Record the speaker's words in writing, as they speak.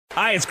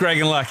Hi, it's Greg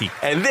and Lucky.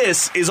 And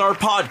this is our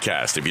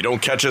podcast. If you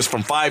don't catch us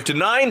from 5 to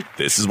 9,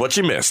 this is what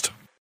you missed.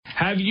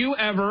 Have you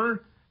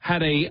ever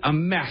had a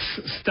mess,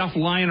 stuff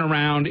lying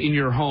around in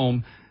your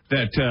home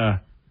that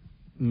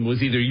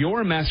was either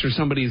your mess or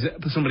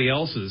somebody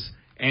else's,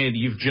 and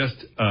you've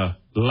just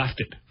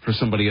left it for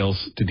somebody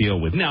else to deal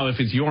with? Now, if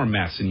it's your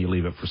mess and you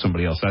leave it for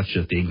somebody else, that's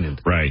just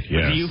ignorant. Right,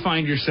 yeah. Do you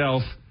find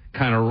yourself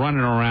kind of running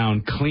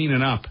around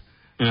cleaning up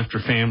after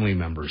family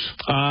members?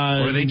 Or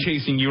are they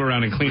chasing you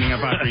around and cleaning up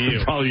after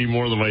you? Probably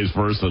more the vice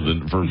versa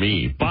than for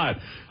me. But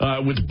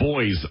with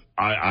boys,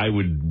 I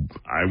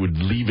would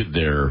leave it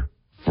there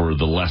for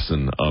the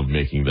lesson of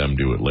making them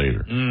do it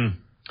later.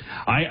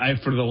 I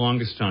for the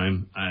longest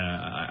time,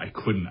 I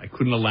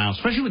couldn't allow,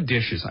 especially with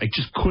dishes, I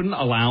just couldn't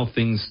allow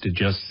things to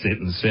just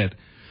sit.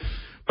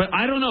 But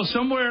I don't know,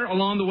 somewhere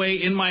along the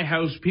way in my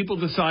house, people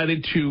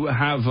decided to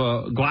have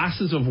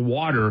glasses of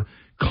water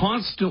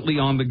constantly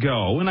on the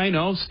go. And I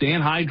know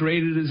staying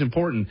hydrated is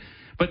important,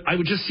 but I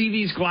would just see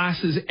these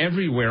glasses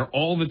everywhere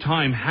all the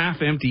time,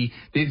 half empty.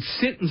 They'd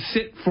sit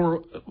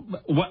for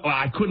what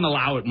I couldn't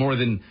allow it more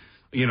than,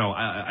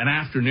 an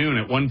afternoon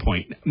at one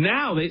point.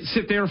 Now they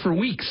sit there for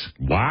weeks.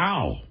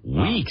 Wow.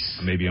 Weeks.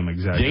 Maybe I'm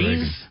exaggerating.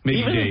 Days? Maybe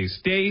Even? Days.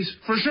 Days.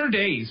 For sure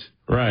days.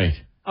 Right.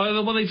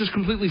 Well, they've just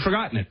completely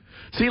forgotten it.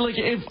 See, like,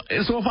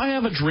 if I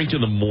have a drink in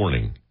the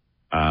morning,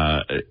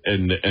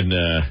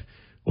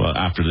 well,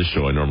 after this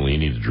show, I normally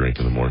need a drink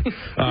in the morning.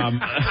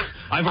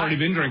 I've already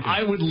been drinking.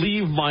 I would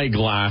leave my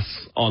glass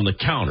on the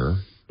counter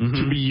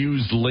to be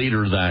used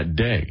later that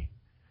day,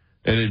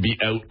 and it'd be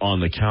out on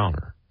the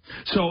counter.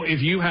 So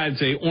if you had,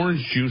 say,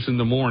 orange juice in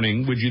the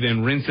morning, would you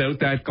then rinse out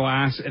that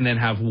glass and then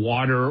have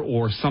water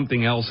or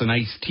something else, an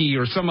iced tea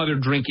or some other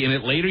drink in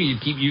it later?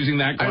 You'd keep using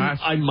that glass?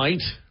 I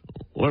might.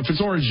 Well, if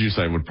it's orange juice,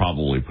 I would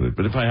probably put it.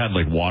 But if I had,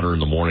 like, water in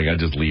the morning, I'd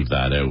just leave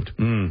that out,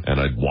 and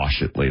I'd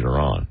wash it later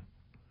on.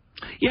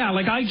 Yeah,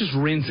 like I just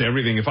rinse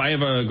everything. If I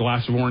have a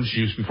glass of orange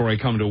juice before I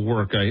come to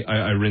work,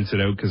 I rinse it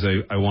out because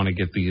I want to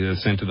get the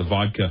scent of the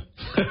vodka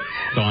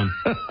gone.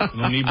 I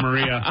don't need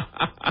Maria.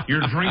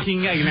 You're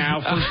drinking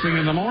now first thing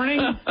in the morning?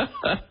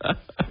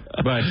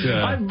 But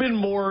I've been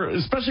more,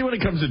 especially when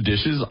it comes to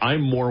dishes,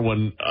 I'm more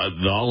when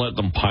I'll let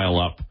them pile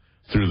up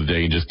through the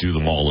day and just do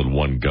them all in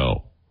one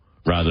go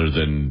rather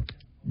than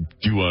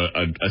do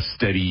a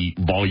steady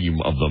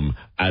volume of them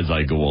as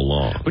I go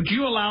along. But do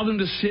you allow them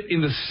to sit in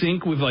the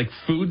sink with, like,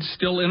 food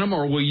still in them,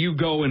 or will you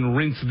go and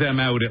rinse them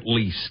out at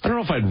least? I don't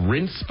know if I'd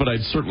rinse, but I'd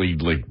certainly,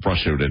 like,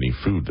 brush out any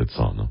food that's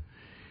on them.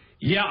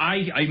 Yeah,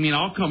 I mean,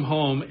 I'll come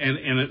home,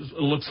 and it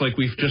looks like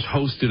we've just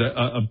hosted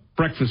a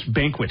breakfast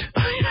banquet.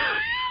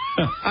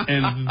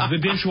 And the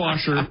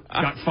dishwasher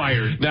got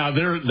fired. Now,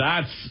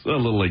 that's a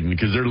little ignorant,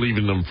 because they're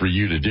leaving them for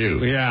you to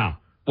do. Yeah.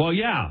 Well,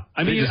 yeah.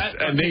 I mean,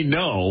 and they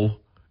know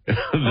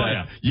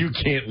that you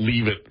can't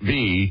leave it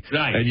be,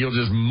 right, and you'll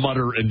just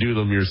mutter and do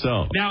them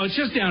yourself. Now, it's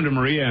just down to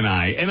Maria and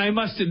I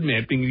must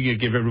admit, and you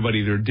give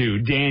everybody their due,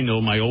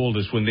 Daniel, my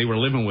oldest, when they were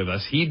living with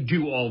us, he'd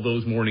do all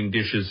those morning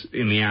dishes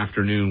in the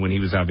afternoon when he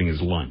was having his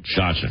lunch.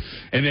 Gotcha.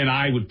 And then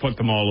I would put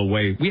them all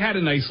away. We had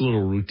a nice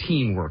little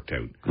routine worked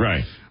out.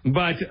 Right.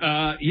 But,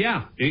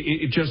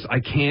 it just, I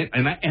can't,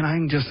 and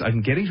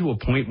I'm getting to a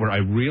point where I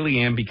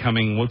really am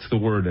becoming, what's the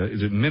word,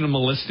 is it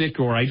minimalistic,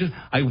 or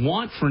I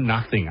want for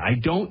nothing. I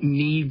don't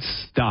need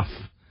stuff.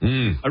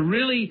 I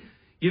really,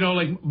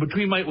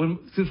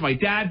 since my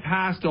dad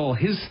passed, all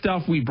his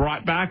stuff we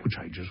brought back, which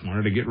I just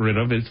wanted to get rid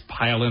of, it's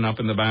piling up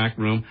in the back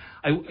room.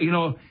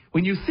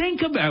 When you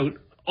think about,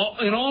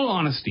 in all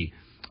honesty,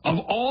 of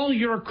all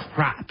your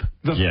crap,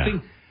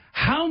 thing,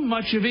 how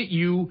much of it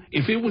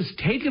if it was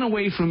taken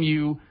away from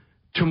you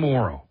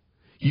tomorrow,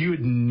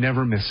 you'd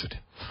never miss it.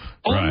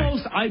 Right.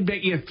 Almost, I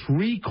bet you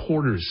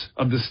 3/4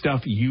 of the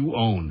stuff you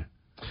own.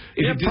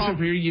 If it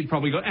disappeared, you'd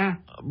probably go,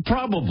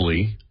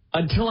 Probably,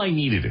 until I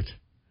needed it.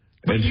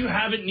 But you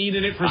haven't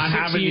needed it for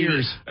 6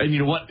 years. And you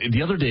know what?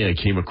 The other day I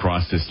came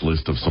across this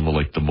list of some of,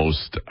 like, the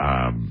most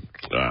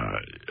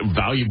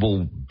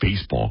valuable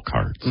baseball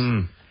cards.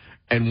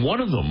 And one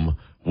of them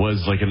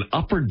was like an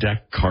upper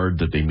deck card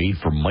that they made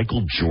for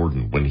Michael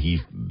Jordan when he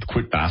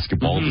quit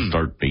basketball to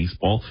start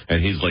baseball,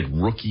 and his, like,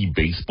 rookie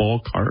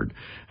baseball card.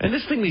 And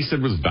this thing they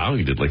said was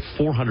valued at like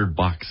 $400.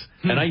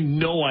 And I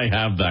know I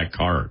have that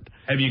card.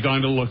 Have you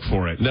gone to look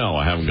for it? No,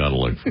 I haven't gone to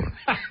look for it.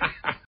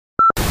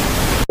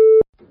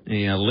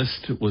 A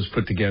list was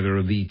put together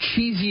of the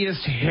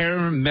cheesiest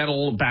hair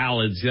metal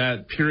ballads,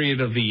 that period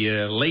of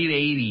the late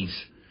 80s.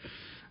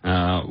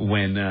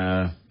 When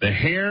the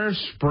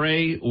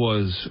hairspray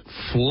was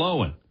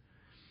flowing.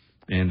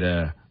 And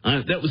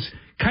that was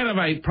kind of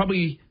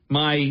probably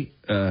my,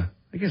 I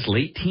guess,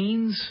 late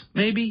teens,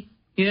 maybe?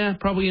 Yeah,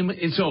 probably.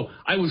 And so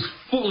I was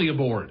fully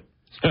aboard.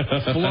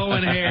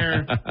 Flowing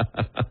hair,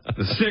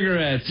 the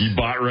cigarettes. You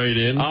bought right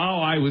in?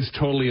 Oh, I was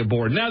totally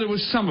aboard. Now, there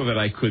was some of it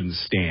I couldn't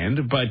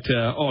stand, but,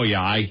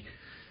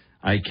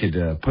 I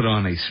could put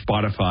on a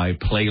Spotify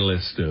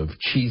playlist of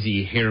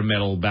cheesy hair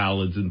metal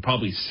ballads and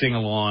probably sing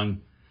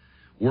along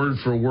word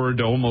for word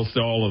to almost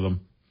all of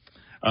them.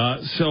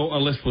 So a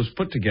list was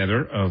put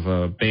together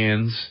of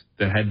bands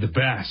that had the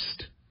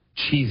best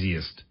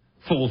cheesiest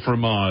full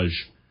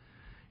fromage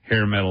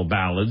hair metal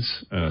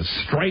ballads.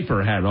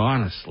 Stryper had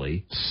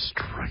Honestly.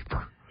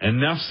 Stryper.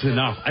 Enough's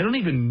Enough. I don't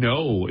even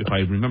know if I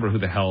remember who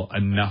the hell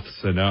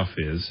Enough's Enough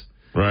is.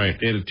 Right.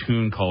 They had a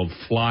tune called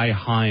Fly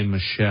High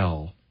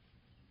Michelle.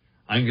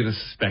 I'm going to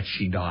suspect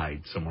she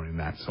died somewhere in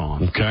that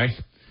song. Okay.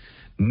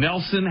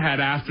 Nelson had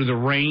After the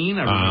Rain.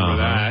 I remember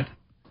that.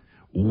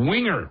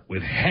 Winger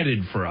with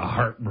Headed for a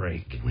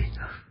Heartbreak.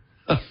 Winger.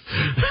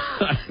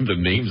 The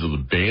names of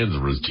the bands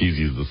were as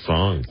cheesy as the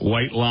songs.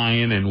 White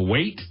Lion and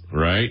Wait.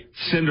 Right.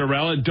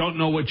 Cinderella, Don't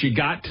Know What You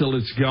Got Till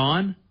It's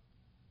Gone.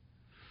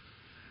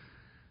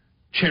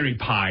 Cherry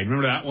Pie.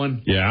 Remember that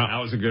one? Yeah. That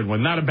was a good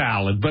one. Not a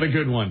ballad, but a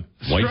good one.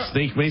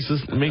 Whitesnake makes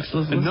this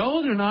list?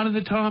 No, they're not in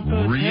the top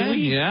 10.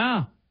 Really?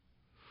 Yeah.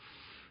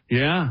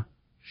 Yeah.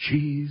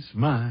 She's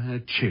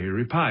my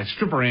cherry pie.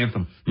 Stripper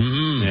anthem.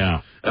 Mm-hmm.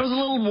 Yeah. That was a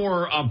little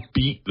more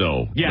upbeat,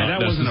 though. Yeah, not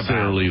that wasn't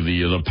necessarily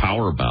the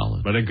power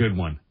ballad. But a good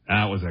one.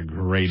 That was a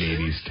great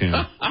 80s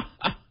tune.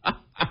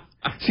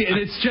 See, and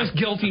it's just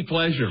guilty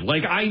pleasure.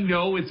 Like, I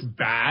know it's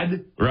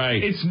bad.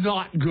 Right. It's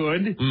not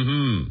good.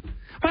 Mm-hmm.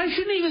 But I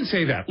shouldn't even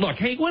say that. Look,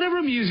 hey,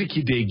 whatever music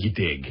you dig, you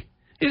dig.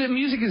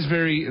 Music is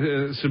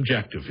very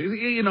subjective.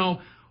 You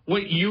know,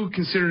 what you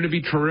consider to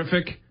be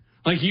terrific.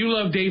 Like, you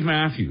love Dave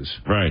Matthews.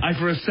 Right. I,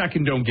 for a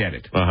second, don't get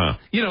it. Uh-huh.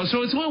 You know,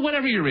 so it's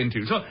whatever you're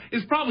into. So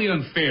it's probably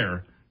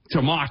unfair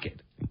to mock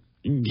it.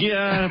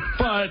 Yeah,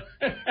 but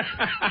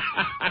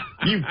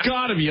you've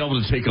got to be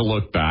able to take a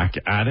look back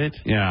at it.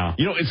 Yeah.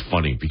 You know, it's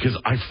funny because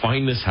I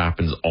find this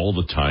happens all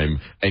the time,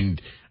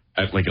 and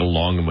at like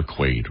along a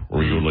McQuaid,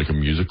 or you go to like a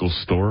musical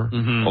store,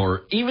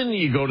 or even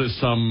you go to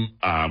some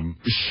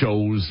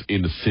shows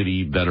in the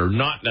city that are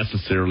not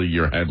necessarily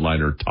your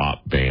headliner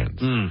top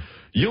bands.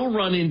 You'll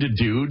run into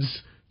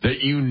dudes that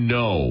you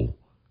know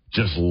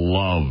just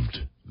loved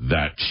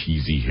that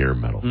cheesy hair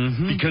metal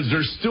because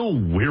they're still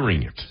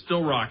wearing it.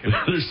 Still rocking it.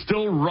 They're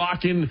still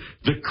rocking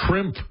the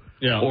crimp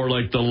or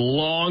like the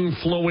long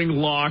flowing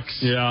locks.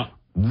 Yeah.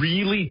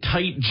 Really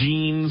tight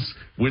jeans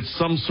with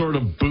some sort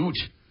of boot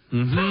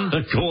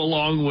that go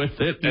along with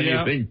it. And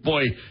you think,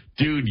 boy,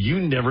 dude, you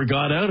never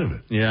got out of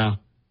it. Yeah.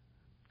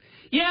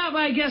 Yeah, but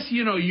I guess,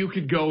 you know, you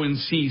could go and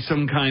see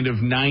some kind of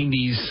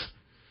 90s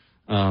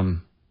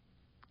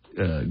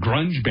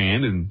grunge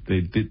band, and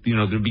there'd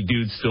be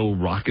dudes still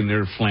rocking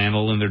their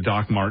flannel and their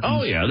Doc Martens.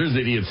 Oh yeah, there's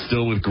idiots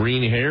still with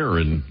green hair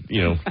and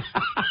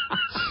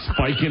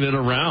spiking it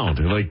around.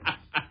 Like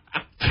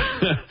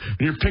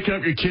you're picking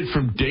up your kid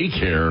from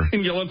daycare,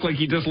 and you look like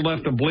you just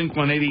left a Blink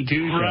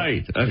 182 show.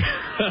 Right?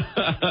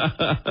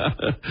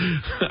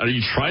 Are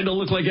you trying to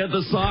look like Ed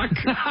the Sock?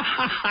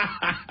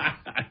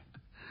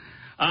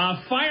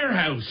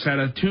 Firehouse had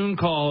a tune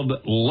called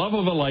Love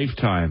of a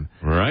Lifetime.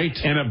 Right.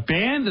 And a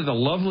band that the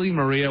lovely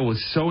Maria was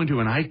so into,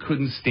 and I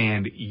couldn't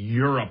stand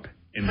Europe.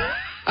 And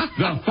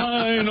the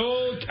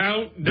final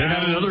countdown. They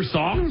had another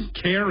song?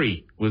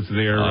 Carrie was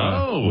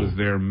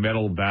their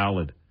metal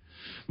ballad.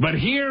 But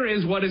here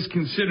is what is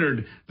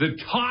considered the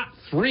top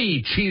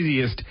 3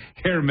 cheesiest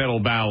hair metal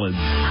ballads.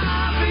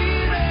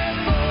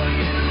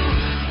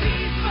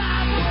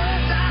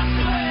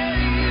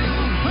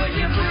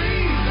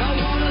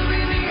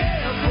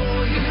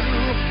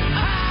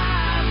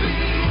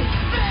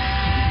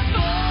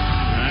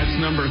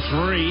 Number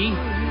 3.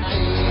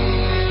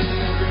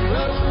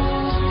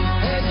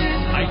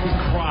 I could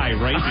cry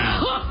right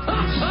now.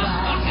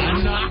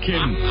 I'm not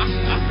kidding.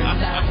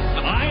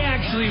 I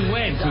actually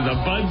went to the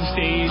Bud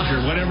stage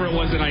or whatever it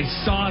was, and I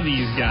saw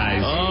these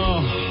guys.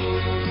 Oh.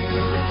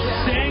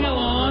 Sang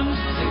along,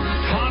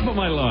 top of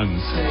my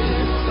lungs.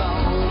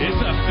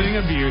 It's a thing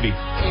of beauty.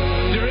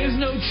 There is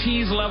no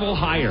cheese level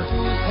higher.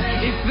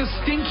 It's the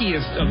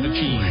stinkiest of the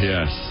cheese.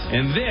 Yes.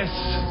 And this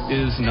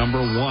is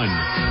number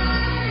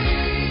 1.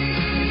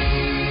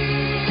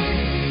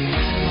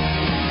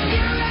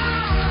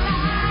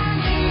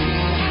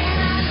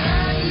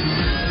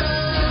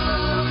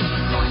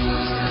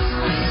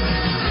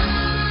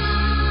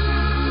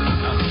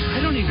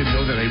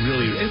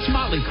 It's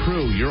Motley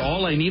Crue. You're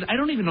All I Need. I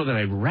don't even know that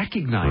I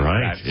recognize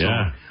that song.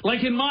 Yeah.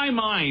 Like in my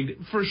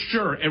mind, for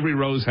sure, Every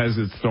Rose Has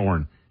Its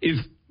Thorn is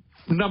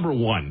number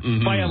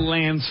 1 by a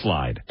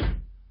landslide.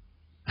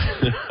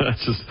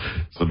 Just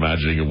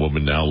imagining a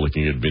woman now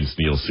looking at Vince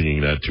Neil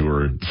singing that to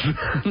her.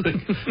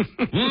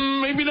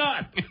 Maybe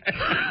not.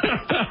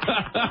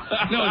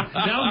 No,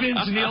 now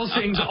Vince Neil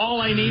sings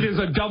All I Need Is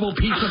a Double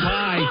Pizza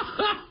Pie.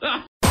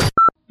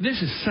 This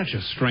is such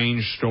a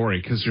strange story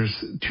because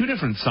there's 2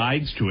 different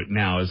sides to it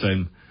now as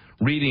I'm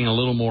reading a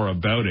little more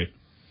about it.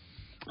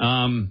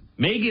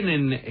 Meghan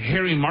and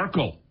Harry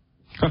Markle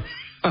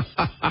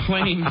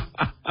claim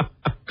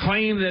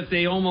that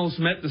they almost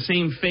met the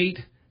same fate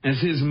as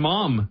his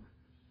mom.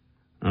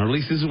 Or at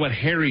least this is what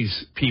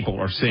Harry's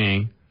people are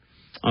saying.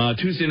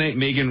 Tuesday night,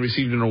 Meghan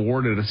received an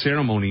award at a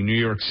ceremony in New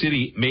York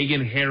City.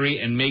 Meghan, Harry,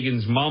 and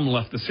Meghan's mom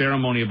left the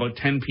ceremony about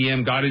 10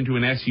 p.m., got into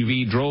an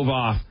SUV, drove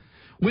off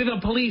with a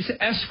police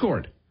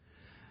escort.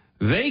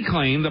 They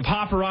claim the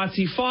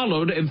paparazzi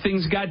followed and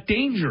things got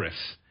dangerous.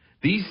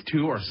 These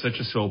two are such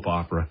a soap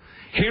opera.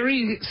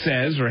 Harry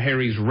says, or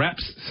Harry's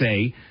reps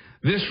say,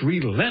 this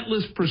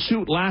relentless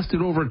pursuit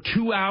lasted over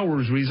 2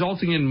 hours,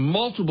 resulting in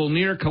multiple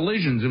near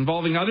collisions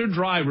involving other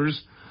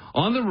drivers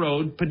on the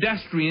road,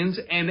 pedestrians,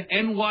 and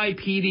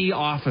NYPD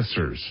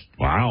officers.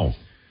 Wow.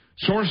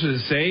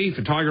 Sources say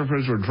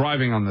photographers were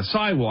driving on the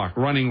sidewalk,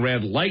 running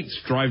red lights,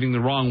 driving the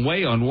wrong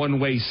way on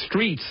one-way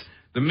streets.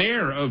 The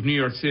mayor of New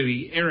York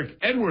City, Eric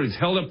Edwards,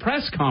 held a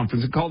press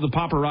conference and called the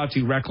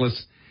paparazzi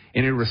reckless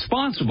and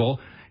irresponsible,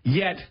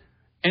 yet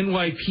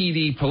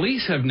NYPD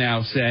police have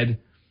now said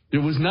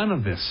there was none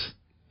of this.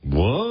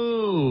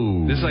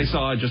 Whoa. This I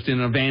saw just in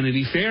a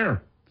Vanity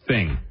Fair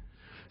thing.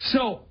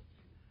 So,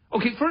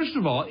 okay, first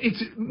of all,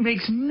 it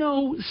makes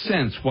no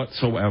sense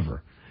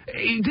whatsoever.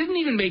 It didn't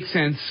even make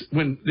sense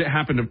when it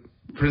happened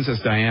to Princess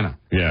Diana.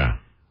 Yeah.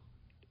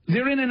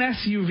 They're in an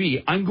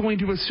SUV. I'm going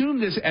to assume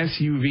this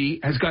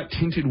SUV has got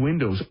tinted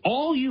windows.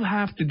 All you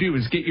have to do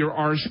is get your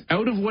arse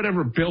out of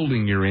whatever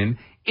building you're in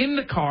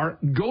the car,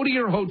 go to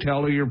your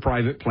hotel or your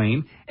private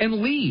plane,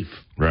 and leave.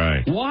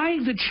 Right. Why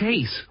the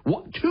chase?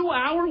 2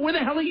 hours? Where the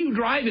hell are you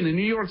driving in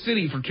New York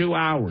City for 2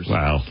 hours?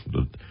 Well,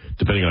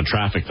 depending on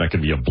traffic, that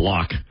could be a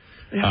block.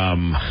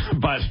 Yeah.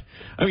 But,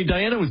 I mean,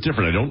 Diana was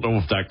different. I don't know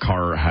if that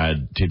car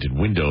had tinted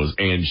windows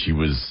and she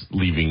was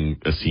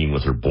leaving a scene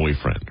with her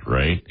boyfriend,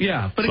 right?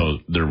 Yeah. But so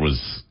there was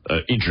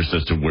interest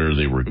as to where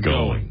they were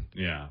going.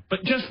 Yeah.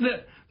 But just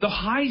the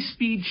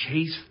high-speed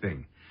chase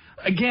thing.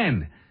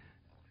 Again,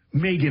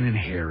 Meghan and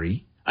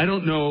Harry, I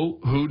don't know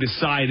who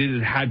decided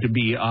it had to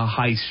be a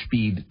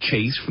high-speed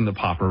chase from the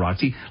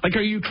paparazzi. Like,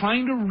 are you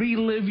trying to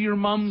relive your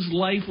mom's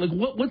life? Like,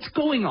 what's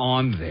going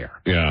on there?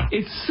 Yeah.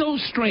 It's so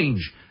strange.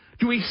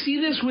 Do we see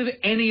this with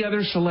any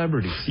other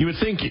celebrities? You would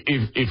think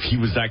if he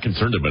was that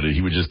concerned about it,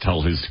 he would just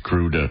tell his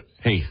crew to,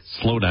 hey,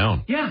 slow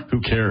down. Yeah.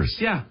 Who cares?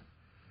 Yeah.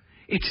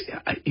 It's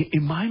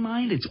in my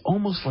mind, it's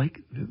almost like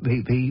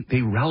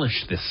they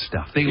relish this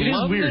stuff. They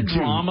love the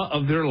drama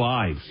of their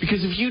lives.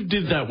 Because if you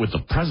did that with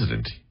the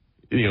president,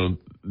 you know,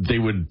 they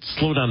would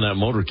slow down that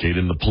motorcade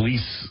and the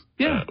police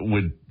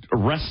would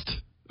arrest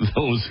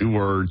those who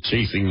were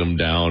chasing them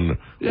down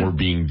or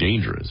being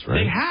dangerous,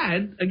 right? They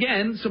had,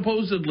 again,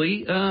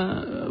 supposedly,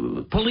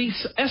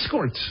 police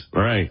escorts.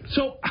 Right.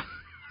 So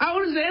how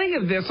does any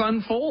of this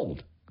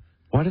unfold?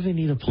 Why do they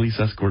need a police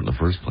escort in the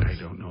first place?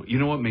 I don't know. You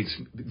know what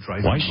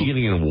drives Why is she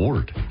getting an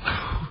award?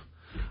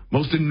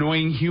 Most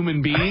annoying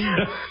human being?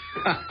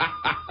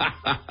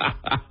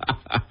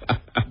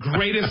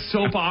 Greatest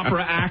soap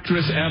opera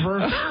actress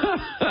ever?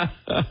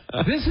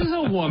 This is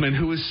a woman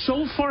who is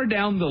so far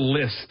down the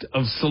list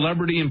of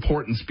celebrity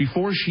importance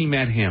before she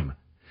met him.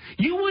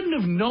 You wouldn't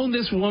have known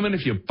this woman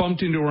if you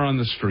bumped into her on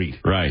the street.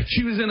 Right.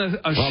 She was in a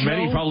show. Well,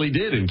 many probably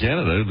did in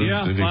Canada. They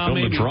filmed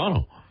in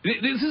Toronto.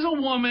 This is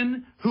a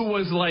woman who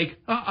was like,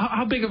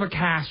 how big of a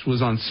cast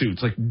was on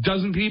Suits? Like a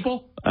dozen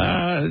people?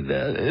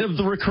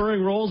 The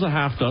recurring roles, a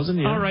half dozen,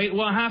 yeah. All right,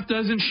 well, a half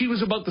dozen. She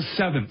was about the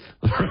seventh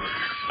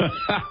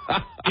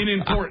in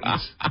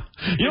importance.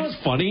 You know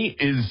what's funny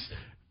is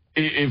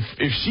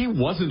if she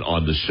wasn't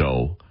on the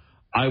show,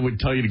 I would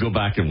tell you to go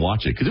back and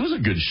watch it because it was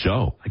a good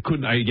show. I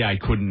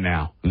couldn't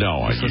now.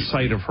 No, the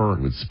sight of her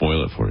would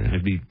spoil it for you.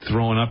 I'd be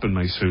throwing up in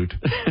my suit.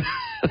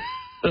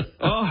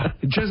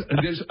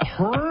 There's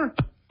her.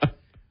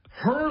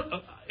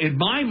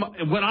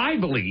 What I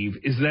believe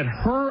is that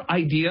her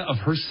idea of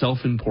her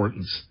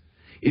self-importance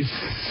is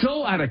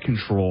so out of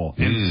control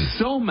and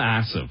so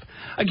massive.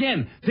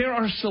 Again, there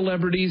are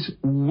celebrities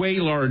way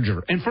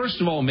larger. And first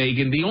of all,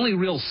 Meghan, the only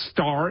real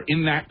star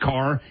in that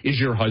car is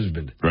your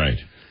husband. Right.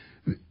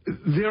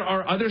 There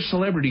are other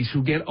celebrities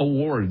who get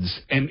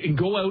awards and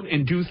go out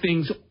and do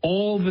things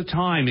all the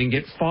time and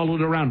get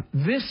followed around.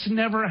 This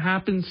never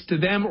happens to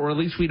them, or at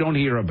least we don't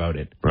hear about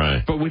it.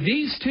 Right. But with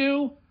these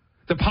two,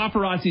 the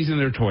paparazzi's in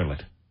their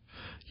toilet.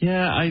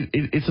 Yeah,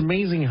 it's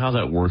amazing how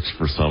that works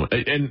for some.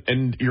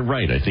 And you're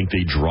right. I think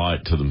they draw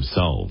it to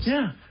themselves.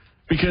 Yeah.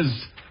 Because,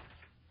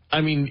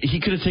 I mean, he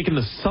could have taken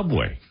the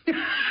subway.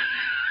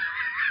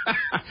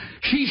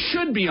 She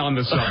should be on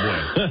the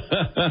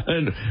subway.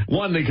 And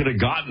one, they could have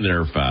gotten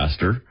there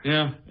faster.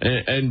 Yeah.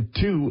 And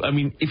two, I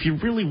mean, if you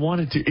really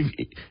wanted to,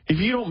 if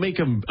you don't make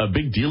a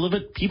big deal of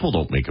it, people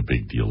don't make a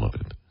big deal of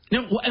it.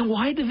 Now, and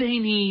why do they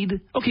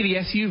need... Okay, the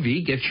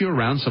SUV gets you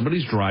around.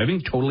 Somebody's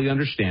driving. Totally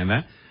understand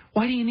that.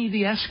 Why do you need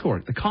the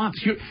escort? The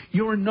cops?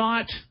 You're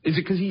not... Is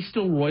it because he's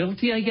still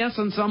royalty, I guess,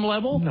 on some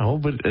level? No,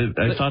 but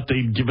I thought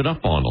they'd give it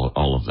up on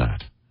all of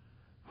that.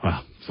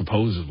 Well,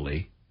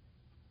 supposedly.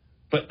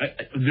 But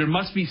there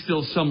must be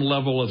still some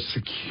level of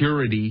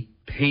security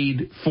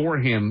paid for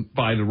him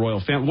by the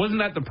royal family. Wasn't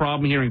that the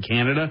problem here in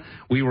Canada?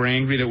 We were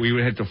angry that we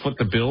would have to foot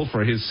the bill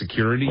for his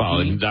security. Well,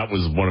 and that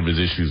was one of his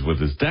issues with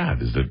his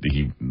dad, is that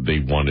they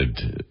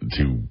wanted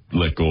to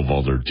let go of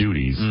all their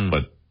duties,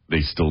 but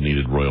they still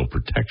needed royal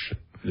protection.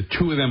 The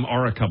two of them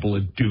are a couple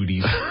of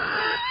duties.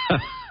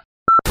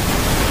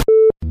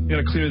 Got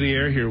to clear the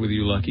air here with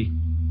you, Lucky.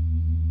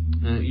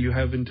 You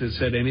haven't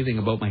said anything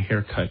about my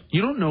haircut.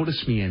 You don't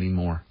notice me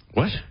anymore.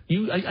 What?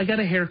 I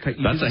got a haircut.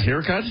 That's a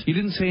haircut? You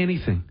didn't say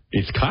anything.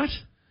 It's cut?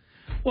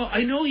 Well,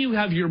 I know you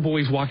have your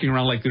boys walking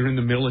around like they're in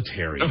the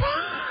military.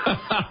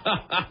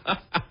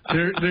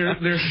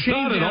 They're shaved.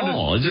 Not at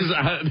all.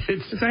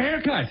 It's a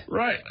haircut.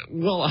 Right.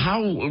 Well,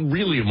 how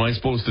really am I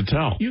supposed to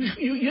tell?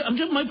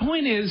 My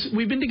point is,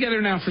 we've been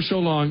together now for so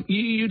long.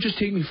 You just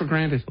take me for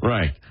granted.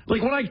 Right.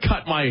 Like when I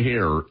cut my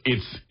hair,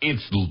 it's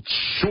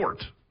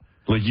short.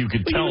 Like you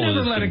could tell. You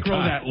never let it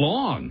grow that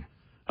long.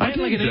 I had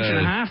like an inch and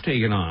a half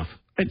taken off.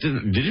 Did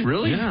you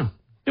really? Yeah.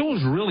 It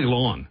was really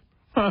long.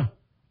 Huh.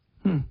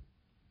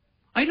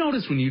 I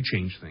notice when you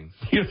change things.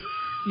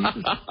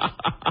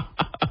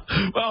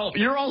 Well,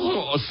 you're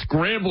also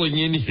scrambling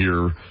in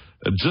here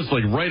just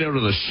like right out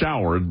of the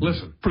shower.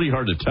 Listen. Pretty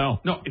hard to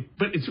tell. No,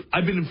 but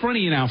I've been in front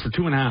of you now for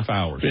 2.5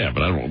 hours. Yeah,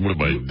 but I don't. What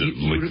am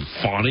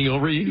I fawning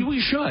over you? We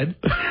should.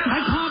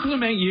 I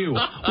compliment you.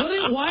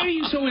 Why are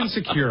you so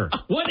insecure?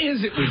 What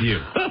is it with you?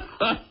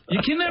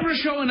 You can never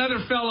show another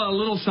fella a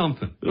little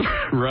something.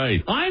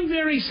 Right. I'm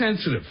very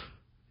sensitive.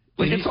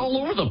 Like it's all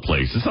over the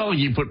place. It's not like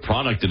you put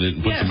product in it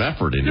and put some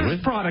effort into it.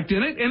 There's product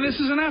in it, and this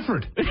is an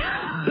effort.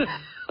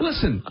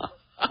 Listen,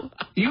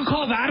 you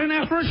call that an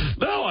effort?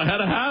 No, I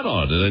had a hat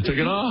on and I took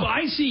it off.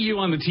 I see you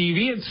on the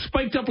TV. It's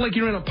spiked up like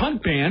you're in a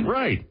punk band.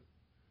 Right.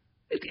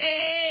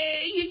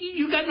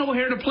 You got no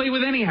hair to play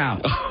with anyhow.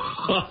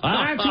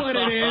 That's what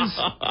it is.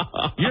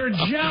 You're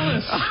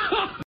jealous.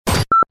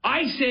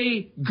 I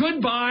say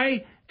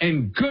goodbye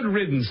and good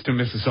riddance to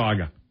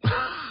Mississauga.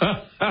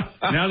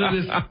 Now that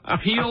this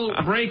Peel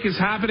break is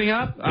happening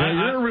up,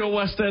 you're a real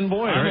West End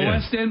boy. I'm a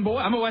West End boy.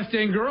 I'm a West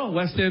End girl,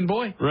 West End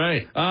boy.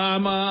 Right.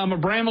 I'm a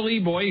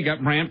Bramalea boy. You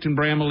got Brampton,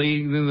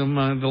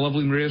 Bramalea. The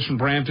lovely Maria's from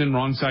Brampton,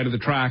 wrong side of the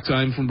tracks.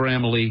 I'm from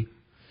Bramalea.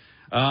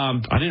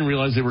 I didn't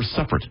realize they were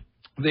separate.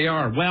 They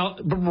are. Well,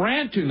 but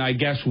Brampton, I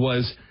guess,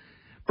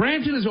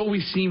 Brampton has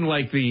always seemed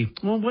like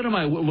what am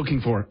I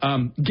looking for?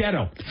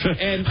 Ghetto.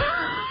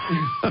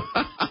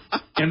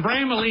 And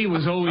Bramalea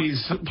was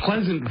always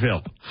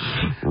Pleasantville.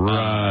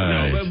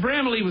 Right. But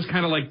Bramalea was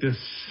kind of like this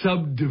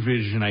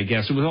subdivision, I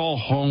guess. It was all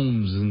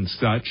homes and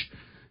such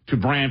to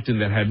Brampton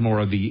that had more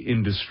of the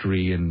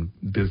industry and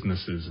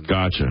businesses. And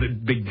gotcha. The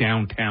big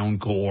downtown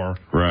core.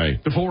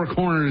 Right. The four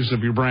corners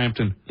of your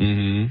Brampton.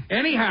 Mm-hmm.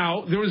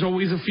 Anyhow, there was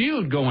always a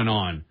feud going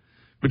on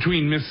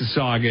between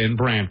Mississauga and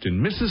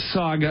Brampton.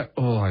 Mississauga,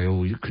 I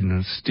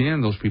couldn't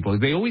stand those people.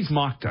 They always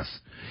mocked us.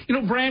 You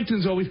know,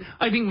 Brampton's always,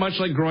 I think much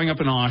like growing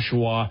up in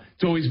Oshawa,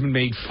 it's always been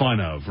made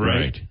fun of,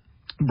 right?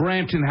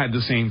 Brampton had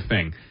the same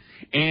thing.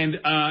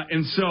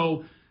 And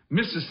so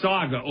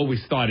Mississauga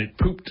always thought its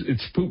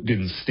poop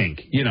didn't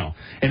stink, you know.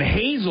 And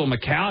Hazel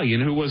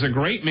McCallion, who was a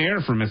great mayor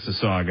for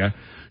Mississauga,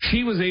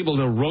 she was able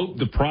to rope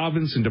the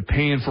province into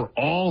paying for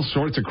all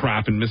sorts of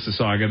crap in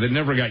Mississauga that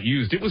never got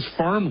used. It was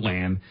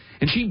farmland,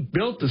 and she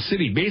built the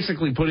city,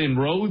 basically put in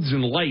roads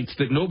and lights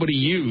that nobody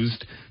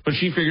used, but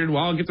she figured,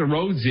 well, I'll get the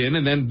roads in,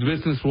 and then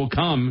business will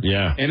come.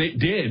 Yeah. And it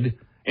did,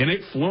 and it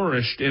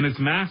flourished, and it's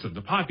massive.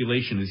 The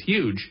population is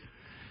huge.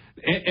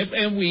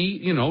 And we,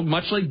 you know,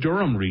 much like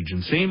Durham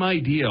region, same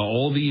idea.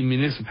 All the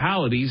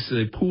municipalities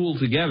pool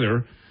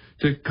together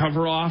to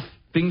cover off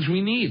things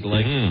we need,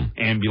 like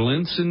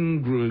ambulance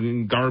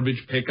and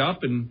garbage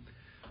pickup and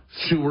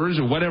sewers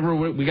or whatever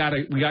we got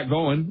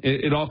going.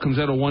 It all comes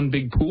out of one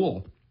big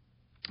pool.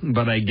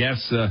 But I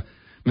guess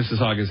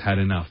Mississauga's had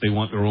enough. They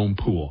want their own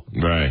pool.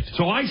 Right.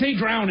 So I say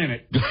drown in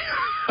it.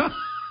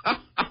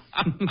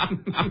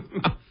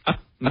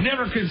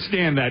 Never could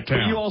stand that town.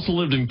 But you also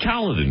lived in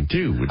Caledon,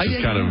 too, which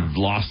is kind of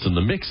lost in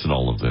the mix in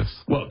all of this.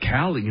 Well,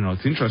 Caledon, you know,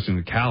 it's interesting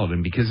with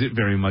Caledon because it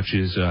very much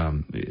is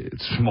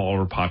it's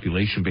smaller,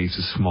 population base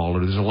is smaller.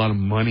 There's a lot of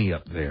money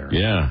up there.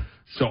 Yeah.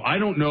 So I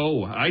don't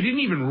know. I didn't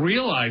even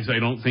realize, I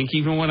don't think,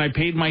 even when I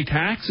paid my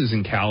taxes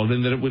in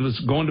Caledon, that it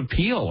was going to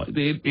Peel.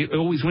 It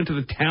always went to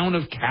the town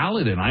of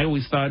Caledon. I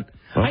always thought,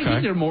 I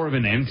think they're more of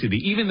an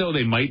entity, even though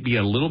they might be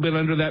a little bit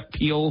under that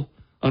Peel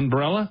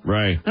umbrella.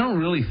 Right. I don't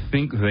really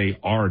think they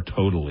are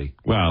totally.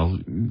 Well,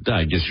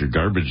 I guess your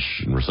garbage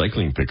and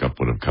recycling pickup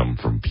would have come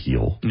from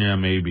Peel. Yeah,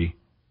 maybe.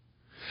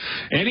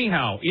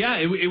 Anyhow, yeah,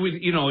 it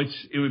would, you know, it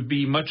would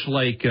be much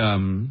like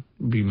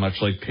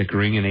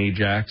Pickering and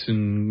Ajax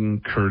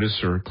and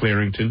Curtis or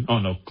Clarington. Oh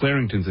no,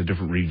 Clarington's a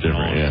different region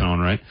on its own,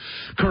 right?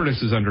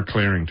 Curtis is under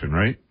Clarington,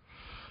 right?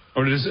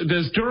 Or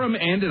does Durham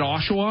end at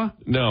Oshawa?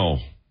 No.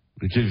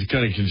 It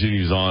kind of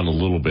continues on a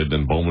little bit,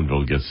 then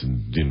Bowmanville gets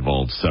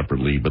involved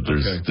separately, but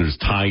there's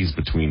ties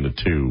between the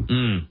two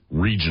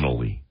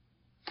regionally.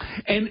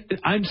 And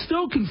I'm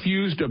still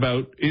confused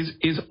about,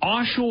 is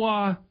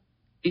Oshawa,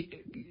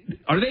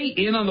 are they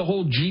in on the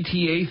whole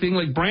GTA thing?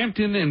 Like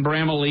Brampton and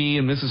Bramalea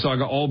and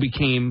Mississauga all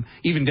became,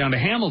 even down to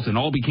Hamilton,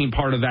 all became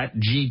part of that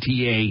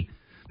GTA,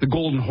 the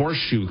Golden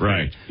Horseshoe thing.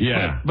 Right,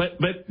 yeah. But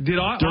did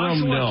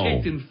Oshawa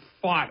kicked and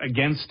fought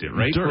against it,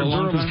 right?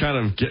 Durham's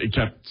kind of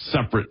kept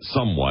separate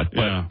somewhat,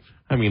 but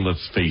I mean,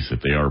 let's face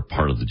it, they are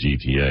part of the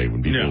GTA.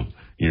 When people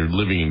you're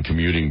living and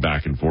commuting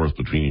back and forth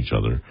between each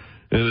other,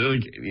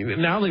 like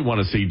now they want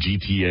to say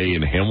GTA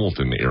in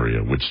Hamilton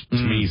area, which to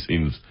me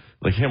seems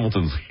Like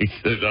Hamilton's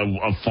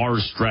a far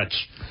stretch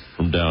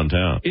from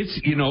downtown.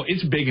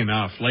 It's big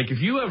enough. Like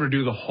if you ever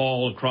do the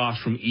haul across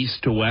from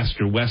east to west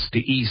or west to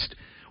east,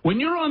 when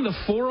you're on the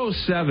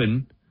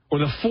 407 or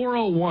the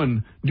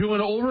 401 doing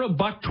over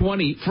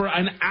 $1.20 for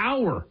an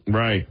hour,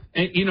 right?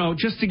 And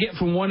just to get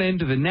from one end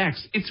to the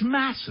next, it's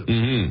massive.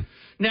 Mm-hmm.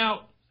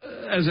 Now,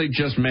 as I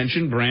just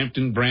mentioned,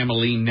 Brampton,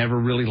 Bramalea never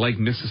really liked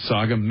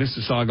Mississauga.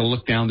 Mississauga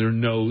looked down their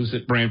nose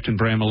at Brampton,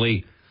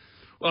 Bramalea.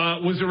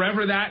 Was there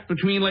ever that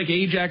between like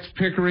Ajax,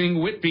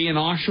 Pickering, Whitby, and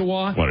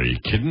Oshawa? What, are you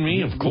kidding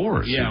me? Of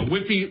course. Yeah,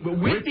 Whitby,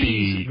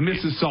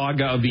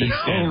 Mississauga of the East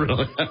End. Oh,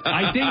 really?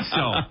 I think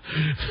so.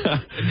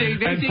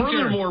 And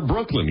furthermore,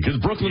 Brooklyn, because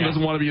Brooklyn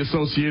doesn't want to be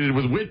associated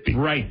with Whitby.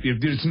 Right.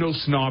 There's no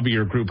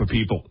snobbier group of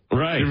people.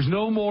 Right. There's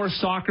no more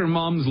soccer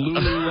mums,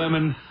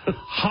 Lululemon,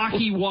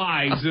 hockey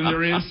wives than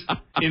there is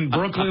in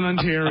Brooklyn,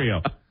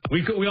 Ontario.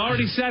 We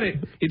already said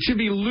it. It should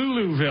be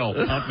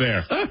Luluville up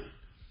there.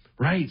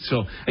 Right.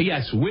 So,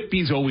 yes,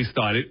 Whitby's always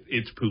thought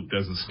its poop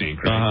doesn't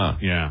stink, right? Uh-huh.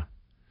 Yeah.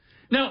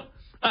 Now,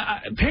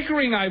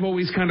 Pickering, I've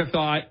always kind of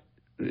thought,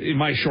 in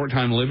my short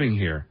time living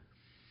here,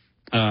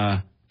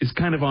 is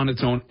kind of on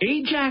its own.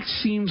 Ajax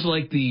seems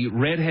like the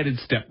redheaded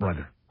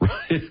stepbrother.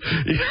 Right.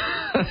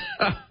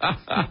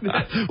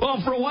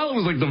 Well, for a while it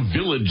was like the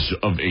village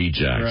of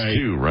Ajax,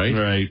 too, right?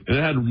 Right. And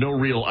it had no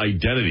real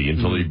identity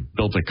until they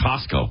built a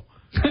Costco.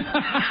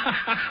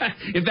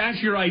 If that's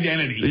your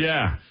identity.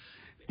 Yeah.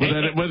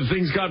 When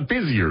things got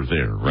busier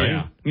there,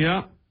 right?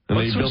 Yeah. And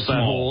they built that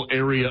whole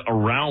area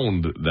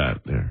around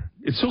that there.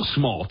 It's so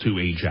small, too,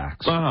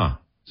 Ajax. Uh-huh.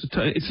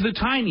 It's the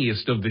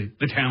tiniest of the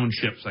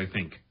townships, I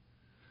think.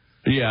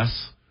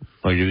 Yes.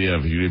 Like,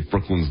 if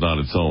Brooklyn's not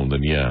its own,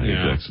 then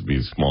Ajax would be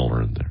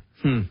smaller in there.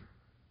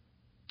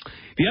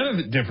 The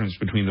other difference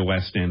between the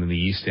West End and the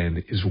East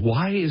End is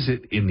why is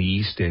it in the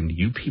East End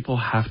you people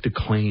have to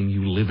claim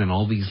you live in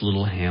all these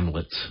little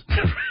hamlets?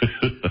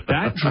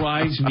 That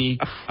drives me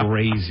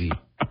crazy.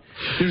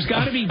 There's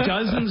got to be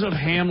dozens of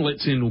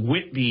hamlets in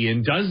Whitby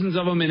and dozens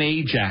of them in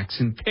Ajax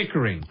and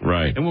Pickering.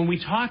 Right. And when we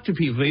talk to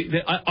people,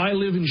 I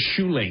live in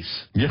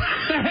Shoelace. Yeah.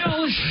 The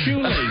hell is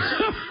Shoelace?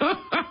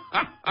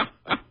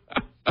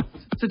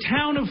 It's a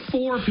town of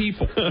 4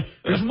 people.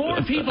 There's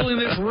more people in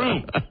this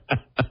room.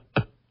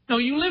 No,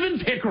 you live in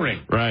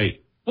Pickering.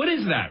 Right. What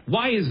is that?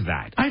 Why is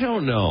that? I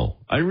don't know.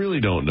 I really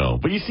don't know.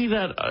 But you see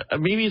that,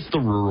 maybe it's the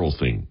rural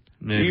thing.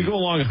 Maybe. You go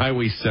along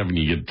Highway 7,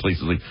 you get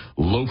places like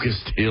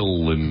Locust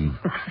Hill and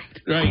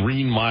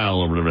Green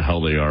Mile or whatever the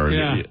hell they are.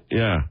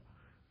 Yeah.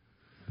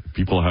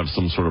 People have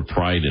some sort of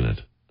pride in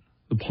it.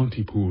 The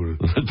Pontypool.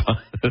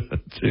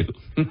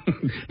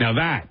 Now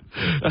that.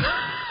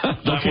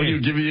 That's when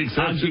you give the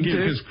exception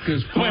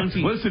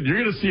to. Listen, you're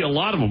going to see a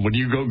lot of them when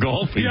you go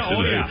golfing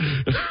today.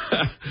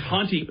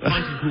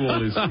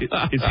 Pontypool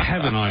is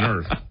heaven on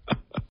earth.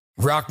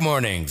 Rock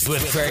Mornings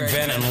with Craig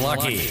Venn and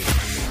Lucky.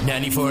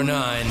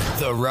 94.9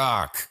 The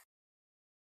Rock.